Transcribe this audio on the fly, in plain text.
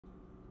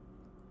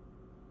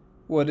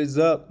What is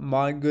up,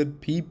 my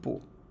good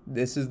people?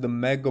 This is the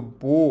Mega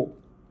Bull.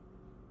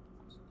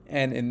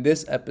 And in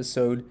this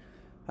episode,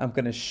 I'm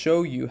going to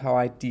show you how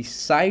I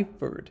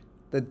deciphered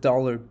the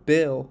dollar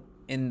bill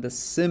in The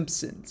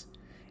Simpsons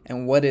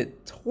and what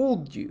it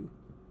told you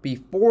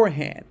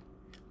beforehand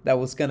that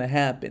was going to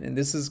happen. And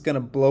this is going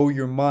to blow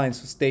your mind,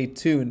 so stay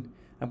tuned.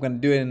 I'm going to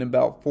do it in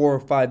about 4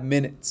 or 5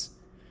 minutes.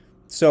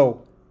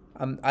 So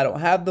I don't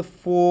have the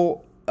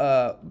full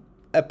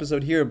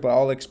episode here, but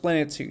I'll explain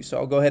it to you. So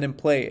I'll go ahead and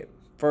play it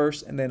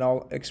first, and then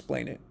I'll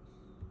explain it.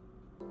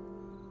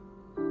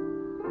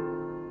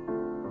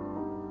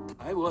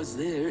 I was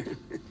there.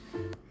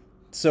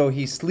 So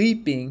he's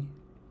sleeping,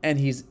 and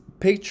he's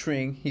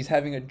picturing, he's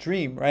having a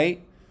dream,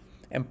 right?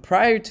 And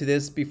prior to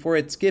this, before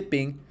it's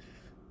skipping,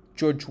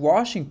 George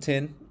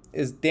Washington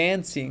is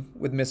dancing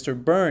with Mr.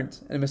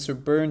 Burns. And Mr.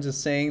 Burns is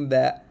saying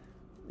that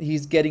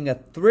he's getting a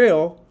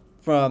thrill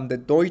from the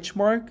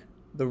Deutschmark,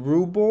 the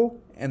ruble,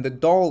 and the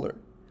dollar.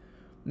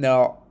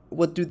 Now,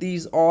 what do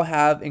these all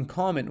have in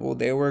common? Well,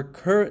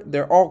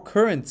 they're all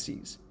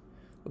currencies,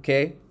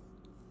 okay?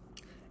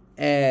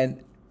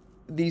 And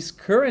these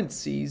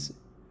currencies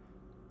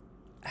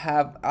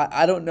have,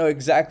 I don't know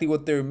exactly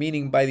what they're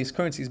meaning by these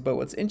currencies, but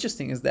what's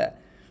interesting is that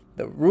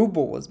the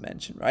ruble was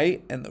mentioned,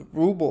 right? And the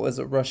ruble is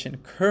a Russian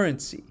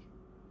currency.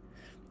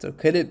 So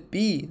could it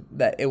be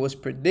that it was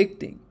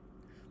predicting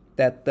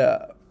that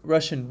the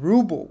Russian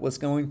ruble was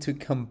going to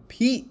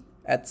compete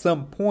at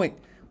some point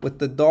with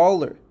the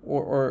dollar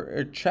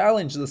or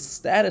challenge the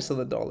status of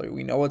the dollar?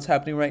 We know what's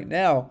happening right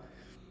now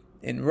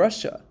in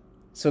Russia.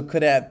 So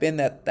could it have been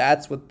that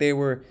that's what they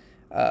were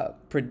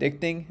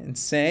predicting and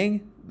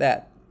saying,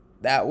 that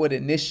would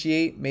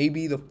initiate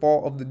maybe the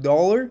fall of the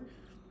dollar?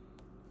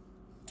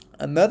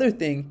 Another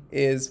thing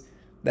is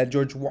that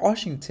George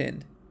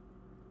Washington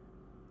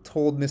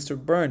told Mr.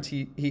 Burns,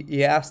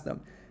 he asked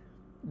him,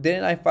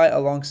 "Didn't I fight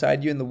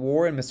alongside you in the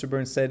war?" And Mr.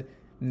 Burns said,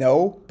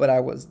 "No, but I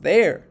was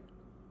there."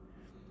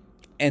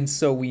 And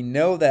so we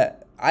know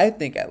that, I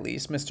think at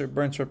least, Mr.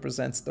 Burns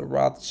represents the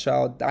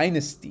Rothschild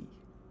dynasty.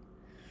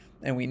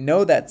 And we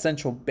know that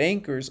central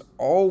bankers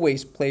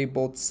always play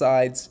both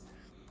sides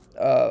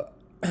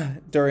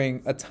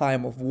during a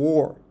time of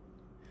war.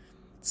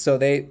 So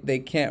they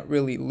can't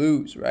really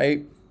lose,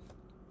 right?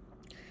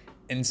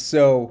 And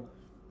so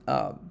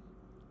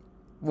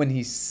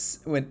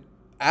when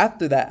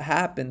after that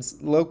happens,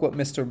 look what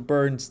Mr.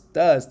 Burns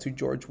does to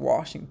George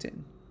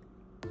Washington.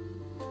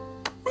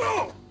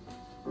 Oh!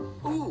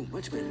 Ooh,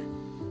 much better.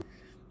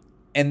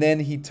 And then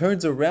he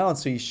turns around,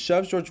 so he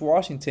shoves George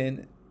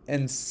Washington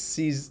and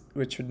sees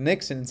Richard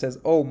Nixon and says,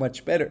 "Oh,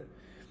 much better."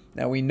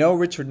 Now we know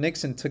Richard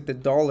Nixon took the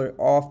dollar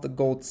off the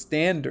gold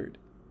standard.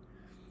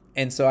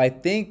 And so I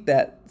think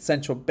that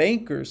central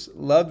bankers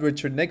loved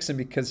Richard Nixon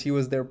because he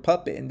was their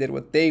puppet and did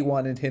what they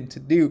wanted him to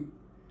do.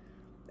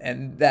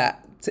 And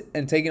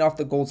taking off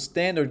the gold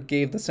standard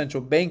gave the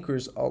central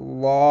bankers a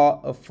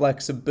lot of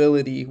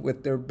flexibility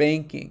with their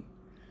banking.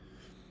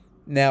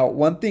 Now,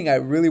 one thing I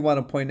really want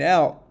to point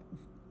out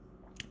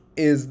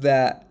is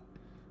that,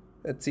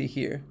 let's see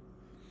here,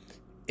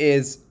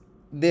 is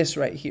this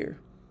right here.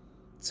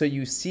 So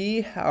you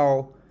see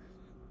how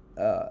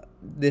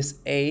this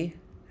A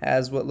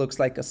has what looks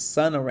like a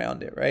sun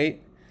around it,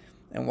 right?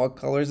 And what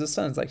color is the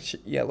sun? It's like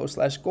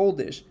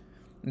yellow/goldish.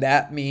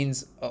 That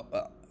means,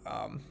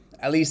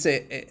 at least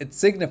it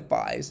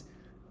signifies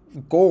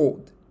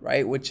gold,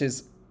 right? Which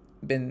has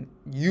been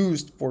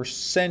used for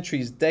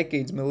centuries,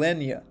 decades,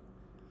 millennia.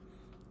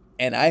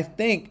 And I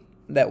think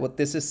that what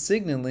this is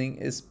signaling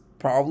is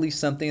probably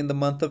something in the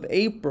month of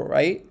April,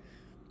 right?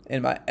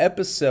 In my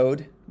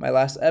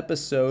last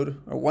episode,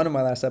 or one of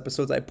my last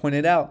episodes, I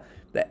pointed out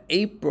that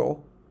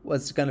April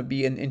was going to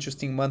be an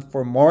interesting month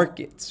for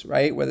markets,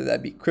 right? Whether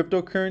that be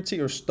cryptocurrency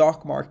or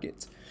stock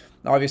markets.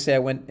 Now, obviously, I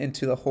went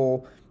into the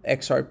whole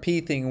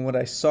XRP thing and what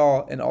I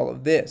saw in all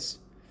of this.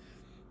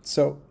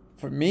 So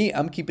for me,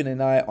 I'm keeping an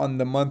eye on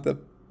the month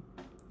of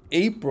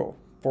April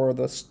for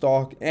the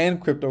stock and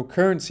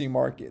cryptocurrency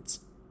markets.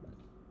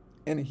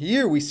 And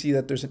here we see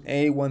that there's an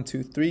A, 1,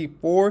 2, 3,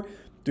 4,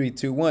 3,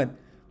 2, 1.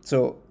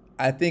 So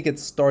I think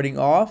it's starting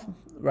off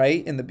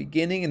right in the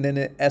beginning, and then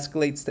it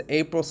escalates to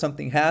April.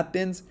 Something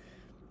happens,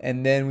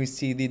 and then we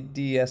see the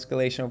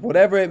de-escalation of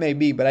whatever it may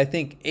be. But I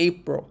think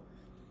April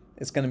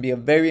is going to be a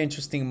very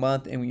interesting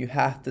month, and you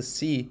have to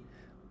see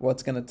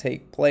what's going to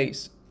take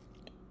place.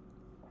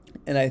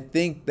 And I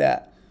think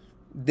that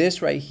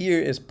this right here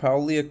is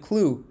probably a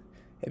clue.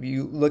 If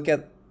you look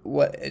at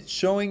what it's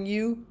showing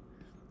you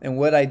and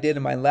what I did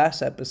in my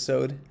last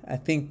episode, I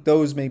think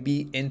those may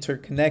be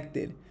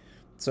interconnected.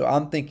 So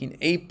I'm thinking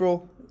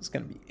April is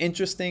going to be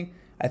interesting.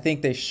 I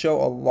think they show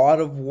a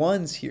lot of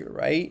ones here,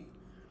 right?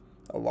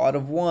 A lot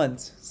of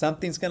ones.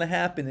 Something's going to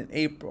happen in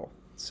April.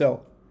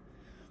 So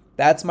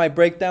that's my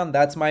breakdown.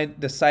 That's my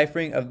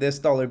deciphering of this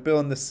dollar bill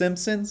in The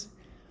Simpsons.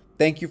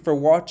 Thank you for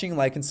watching.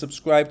 Like and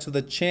subscribe to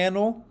the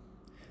channel.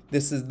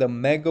 This is the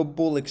Mega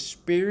Bull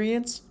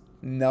Experience.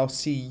 And I'll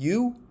see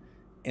you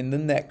in the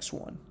next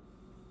one.